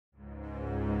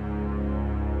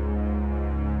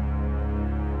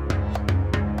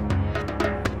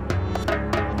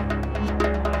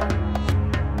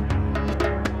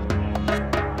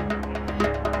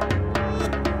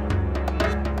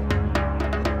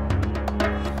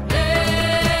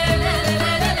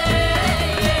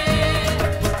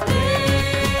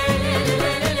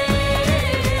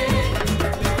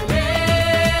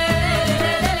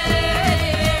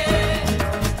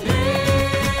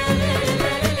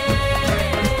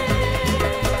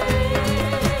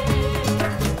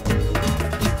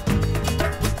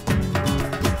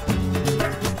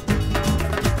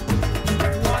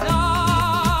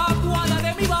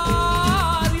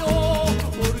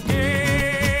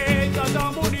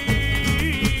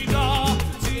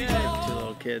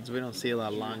Kids, we don't see a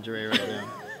lot of lingerie right now.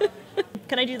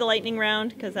 Can I do the lightning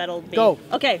round? Because that'll be... Go.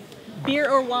 Okay. Beer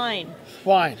or wine?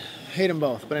 Wine. Hate them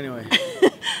both, but anyway.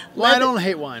 Well, I don't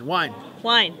hate wine. Wine.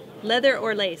 Wine. Leather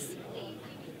or lace?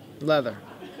 Leather.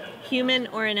 Human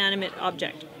or inanimate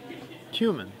object?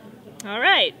 Human. All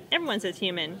right. Everyone says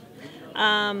human.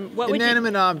 What would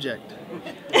inanimate object.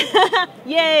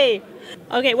 Yay!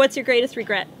 Okay, what's your greatest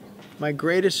regret? My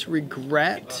greatest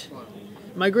regret?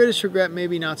 My greatest regret,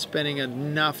 maybe not spending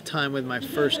enough time with my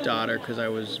first daughter because I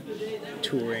was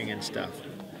touring and stuff.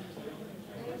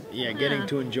 Yeah, getting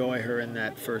to enjoy her in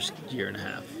that first year and a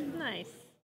half. Nice.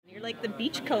 You're like the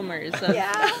beachcombers of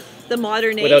the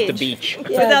modern age. Without the beach.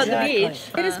 Without the beach.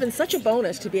 It has been such a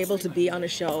bonus to be able to be on a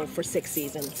show for 6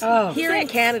 seasons. Here in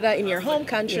Canada, in your home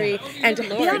country, and to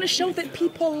be on a show that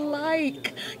people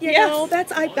like. You know,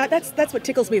 that's what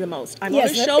tickles me the most. I'm on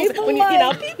a show that when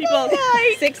people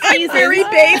like. 6 seasons. Very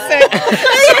basic.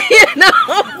 You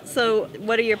know. So,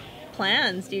 what are your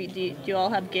plans? Do you all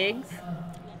have gigs?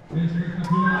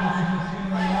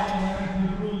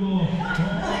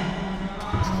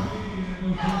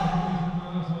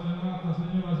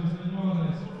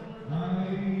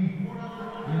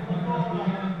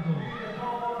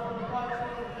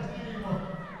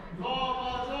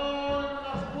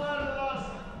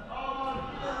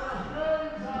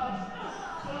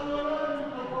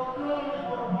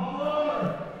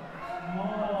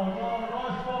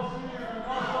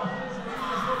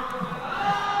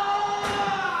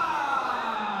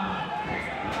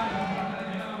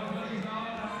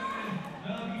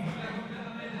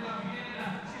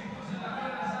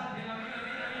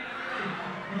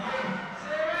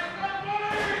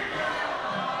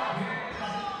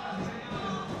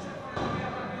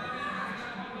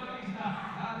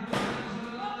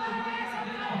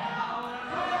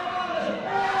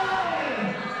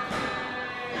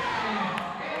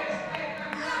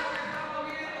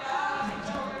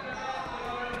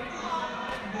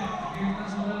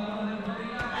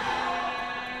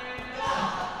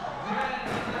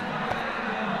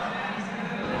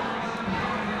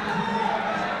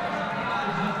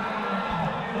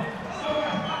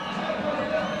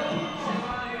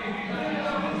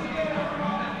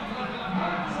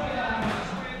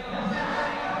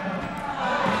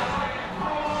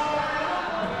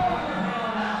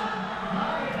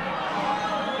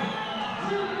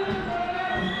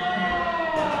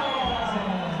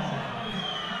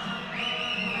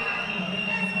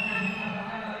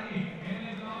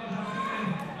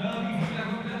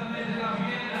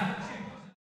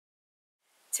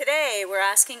 Today, we're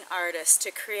asking artists to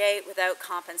create without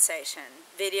compensation.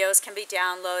 Videos can be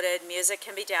downloaded, music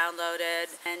can be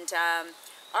downloaded, and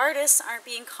artists aren't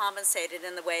being compensated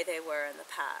in the way they were in the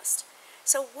past.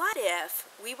 So what if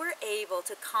we were able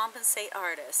to compensate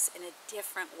artists in a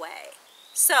different way?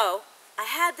 So I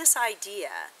had this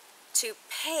idea to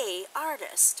pay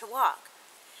artists to walk,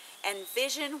 and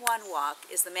Vision One Walk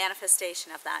is the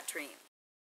manifestation of that dream.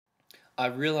 I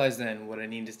realized then what I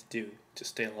needed to do to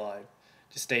stay alive.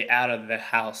 To stay out of the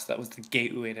house that was the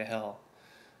gateway to hell.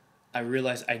 I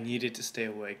realized I needed to stay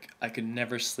awake. I could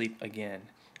never sleep again.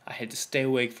 I had to stay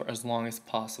awake for as long as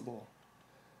possible.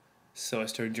 So I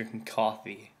started drinking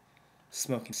coffee,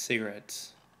 smoking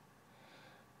cigarettes,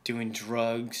 doing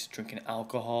drugs, drinking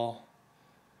alcohol.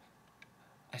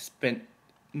 I spent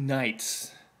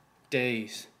nights,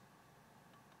 days,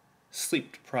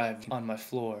 sleep deprived on my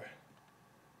floor.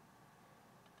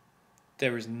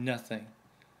 There was nothing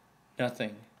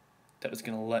that was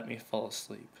going to let me fall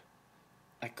asleep.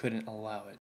 I couldn't allow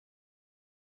it.